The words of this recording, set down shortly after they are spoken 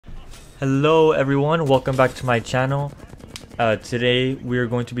Hello everyone, welcome back to my channel. Today we are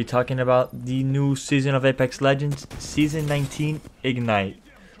going to be talking about the new season of Apex Legends, Season 19 Ignite,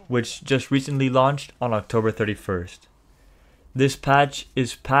 which just recently launched on October 31st. This patch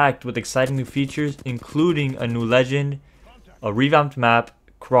is packed with exciting new features, including a new legend, a revamped map,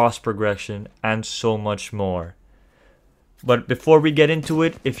 cross progression, and so much more. But before we get into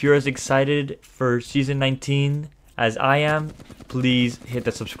it, if you're as excited for Season 19 as I am, please hit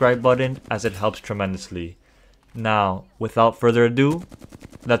the subscribe button as it helps tremendously. Now, without further ado,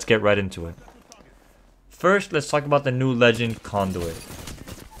 let's get right into it. First, let's talk about the new legend Conduit.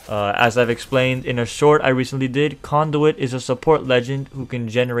 As I've explained in a short I recently did, Conduit is a support legend who can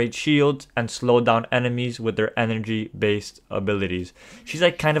generate shields and slow down enemies with their energy-based abilities. She's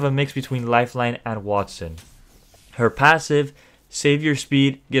like kind of a mix between Lifeline and Wattson. Her passive, Save Your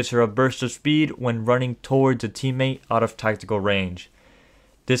Speed, gives her a burst of speed when running towards a teammate out of tactical range.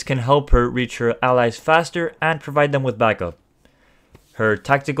 This can help her reach her allies faster and provide them with backup. Her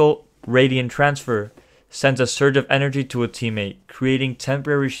tactical, Radiant Transfer, sends a surge of energy to a teammate, creating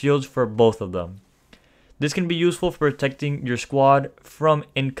temporary shields for both of them. This can be useful for protecting your squad from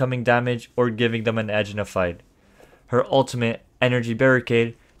incoming damage or giving them an edge in a fight. Her ultimate, Energy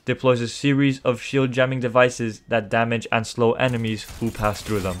Barricade, deploys a series of shield jamming devices that damage and slow enemies who pass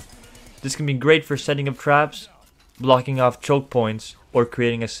through them. This can be great for setting up traps, blocking off choke points, or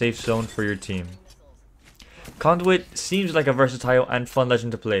creating a safe zone for your team. Conduit seems like a versatile and fun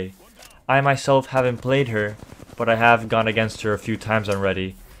legend to play. I myself haven't played her, but I have gone against her a few times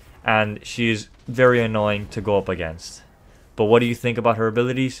already, and she is very annoying to go up against. But what do you think about her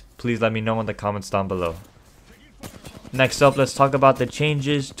abilities? Please let me know in the comments down below. Next up, let's talk about the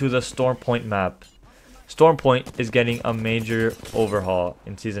changes to the Stormpoint map. Stormpoint is getting a major overhaul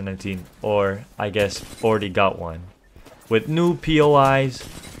in Season 19, or I guess already got one, with new POIs,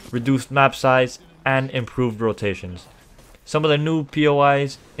 reduced map size, and improved rotations. Some of the new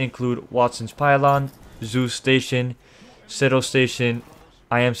POIs include Wattson's Pylon, Zeus Station, Citadel Station,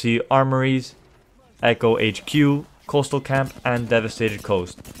 IMC Armories, Echo HQ, Coastal Camp, and Devastated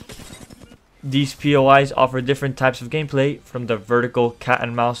Coast. These POIs offer different types of gameplay, from the vertical cat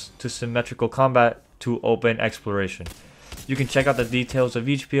and mouse to symmetrical combat to open exploration. You can check out the details of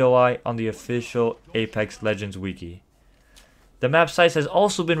each POI on the official Apex Legends wiki. The map size has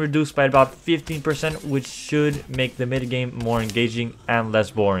also been reduced by about 15%, which should make the mid-game more engaging and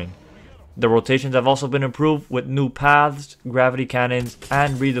less boring. The rotations have also been improved with new paths, gravity cannons,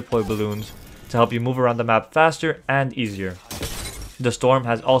 and redeploy balloons to help you move around the map faster and easier. The storm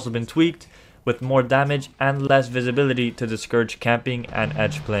has also been tweaked with more damage and less visibility to discourage camping and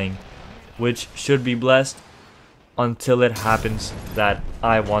edge playing, which should be blessed until it happens that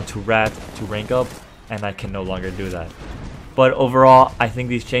I want to rat to rank up and I can no longer do that. But overall, I think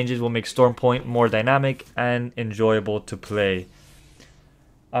these changes will make Stormpoint more dynamic and enjoyable to play.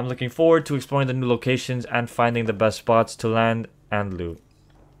 I'm looking forward to exploring the new locations and finding the best spots to land and loot.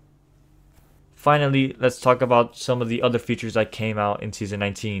 Finally, let's talk about some of the other features that came out in Season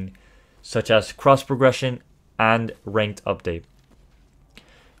 19, such as cross progression and ranked update.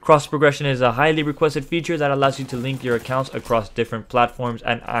 Cross progression is a highly requested feature that allows you to link your accounts across different platforms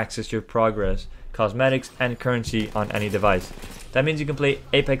and access your progress, cosmetics, and currency on any device. That means you can play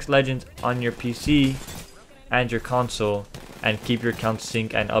Apex Legends on your PC and your console and keep your accounts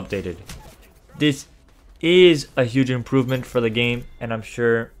synced and updated. This is a huge improvement for the game, and I'm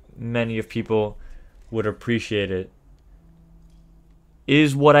sure many of people would appreciate it,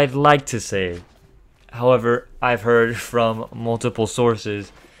 is what I'd like to say. However, I've heard from multiple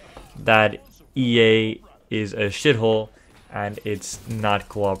sources that EA is a shithole and it's not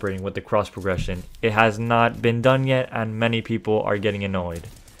cooperating with the cross progression. It has not been done yet, and many people are getting annoyed.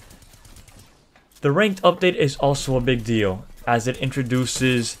 The ranked update is also a big deal, as it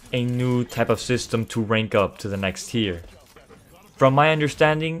introduces a new type of system to rank up to the next tier. From my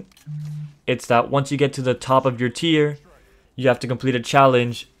understanding, it's that once you get to the top of your tier, you have to complete a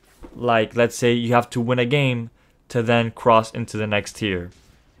challenge, like let's say you have to win a game to then cross into the next tier.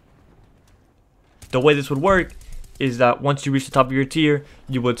 The way this would work is that once you reach the top of your tier,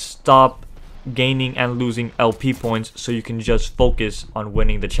 you would stop gaining and losing LP points so you can just focus on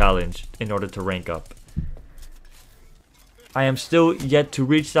winning the challenge in order to rank up. I am still yet to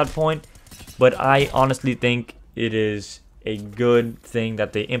reach that point, but I honestly think it is a good thing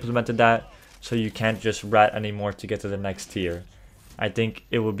that they implemented that, so you can't just rat anymore to get to the next tier. I think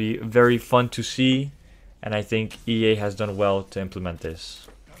it will be very fun to see, and I think EA has done well to implement this.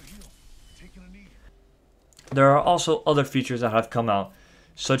 There are also other features that have come out,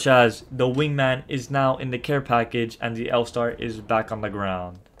 such as the Wingman is now in the care package and the L-Star is back on the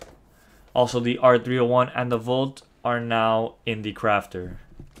ground. Also, the R301 and the Volt are now in the crafter.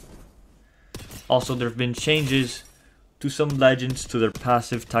 Also, there have been changes to some legends to their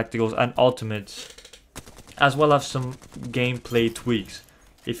passive, tacticals, and ultimates, as well as some gameplay tweaks.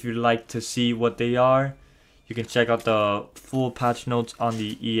 If you'd like to see what they are, you can check out the full patch notes on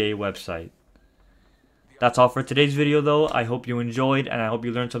the EA website. That's all for today's video though. I hope you enjoyed and I hope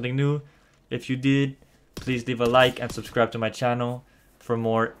you learned something new. If you did, please leave a like and subscribe to my channel for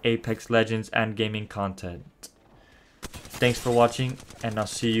more Apex Legends and gaming content. Thanks for watching, and I'll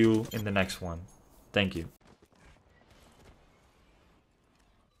see you in the next one. Thank you.